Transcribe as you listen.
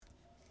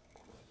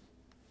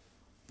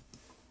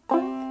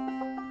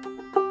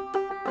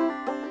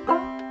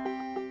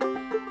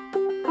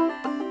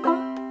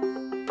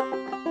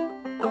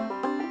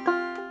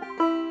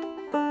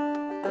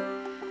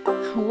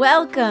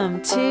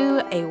Welcome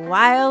to A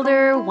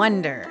Wilder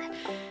Wonder.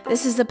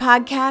 This is a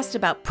podcast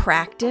about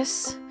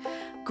practice,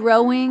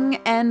 growing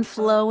and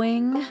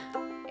flowing.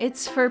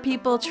 It's for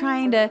people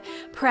trying to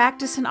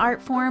practice an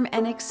art form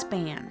and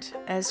expand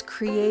as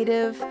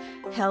creative,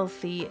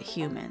 healthy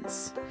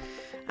humans.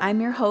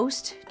 I'm your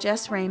host,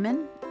 Jess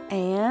Raymond,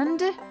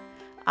 and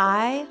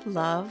I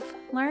love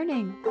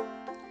learning.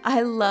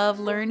 I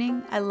love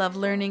learning. I love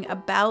learning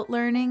about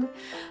learning.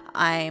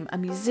 I'm a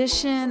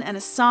musician and a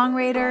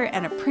songwriter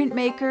and a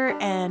printmaker,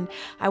 and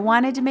I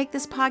wanted to make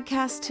this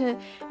podcast to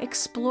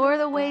explore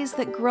the ways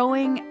that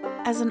growing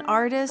as an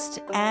artist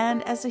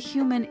and as a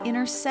human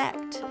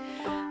intersect.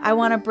 I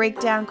want to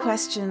break down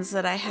questions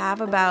that I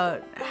have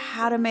about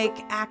how to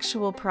make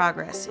actual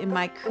progress in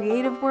my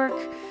creative work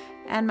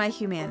and my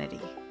humanity.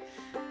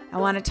 I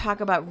want to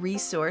talk about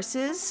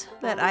resources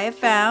that I have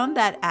found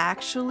that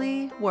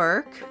actually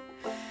work.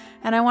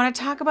 And I want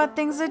to talk about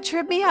things that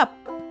trip me up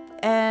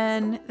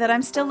and that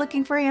I'm still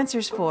looking for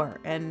answers for,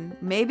 and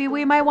maybe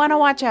we might want to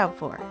watch out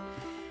for.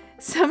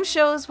 Some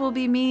shows will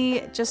be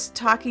me just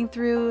talking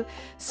through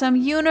some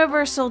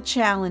universal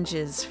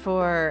challenges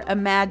for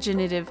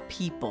imaginative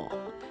people.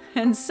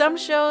 And some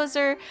shows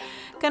are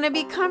going to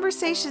be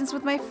conversations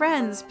with my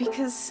friends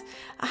because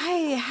I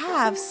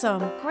have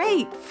some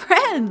great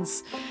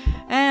friends.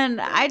 And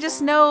I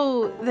just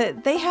know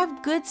that they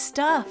have good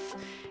stuff.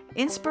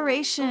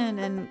 Inspiration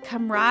and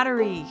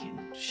camaraderie,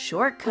 and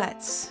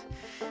shortcuts.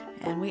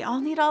 And we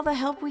all need all the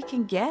help we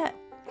can get.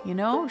 You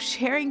know,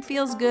 sharing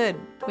feels good.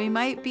 We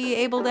might be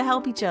able to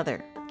help each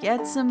other,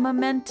 get some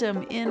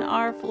momentum in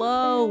our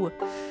flow.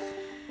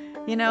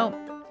 You know,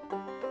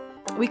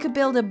 we could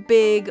build a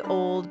big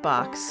old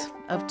box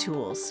of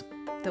tools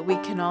that we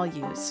can all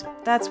use.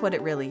 That's what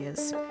it really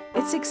is.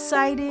 It's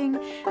exciting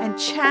and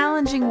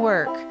challenging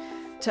work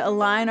to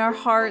align our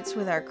hearts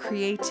with our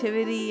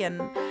creativity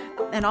and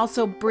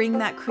also bring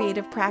that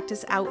creative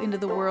practice out into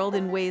the world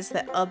in ways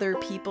that other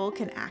people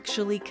can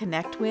actually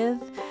connect with.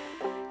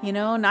 You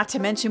know, not to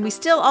mention we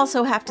still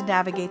also have to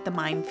navigate the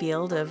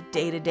minefield of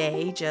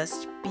day-to-day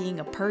just being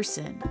a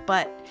person.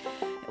 But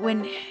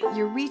when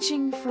you're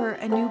reaching for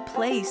a new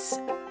place,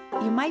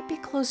 you might be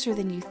closer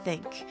than you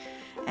think.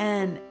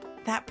 And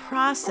that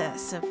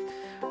process of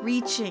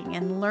reaching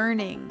and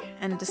learning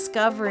and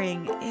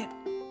discovering, it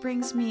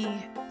brings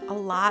me a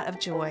lot of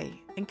joy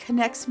and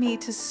connects me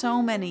to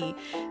so many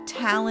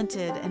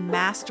talented and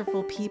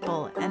masterful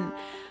people. And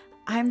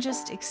I'm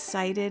just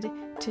excited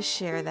to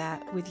share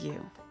that with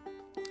you.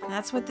 And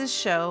that's what this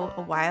show,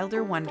 A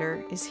Wilder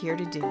Wonder, is here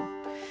to do.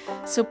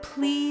 So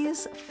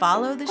please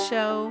follow the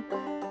show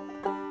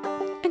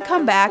and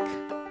come back.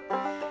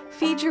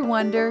 Feed your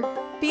wonder,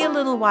 be a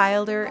little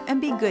wilder, and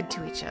be good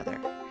to each other.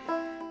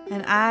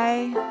 And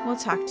I will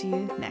talk to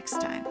you next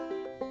time.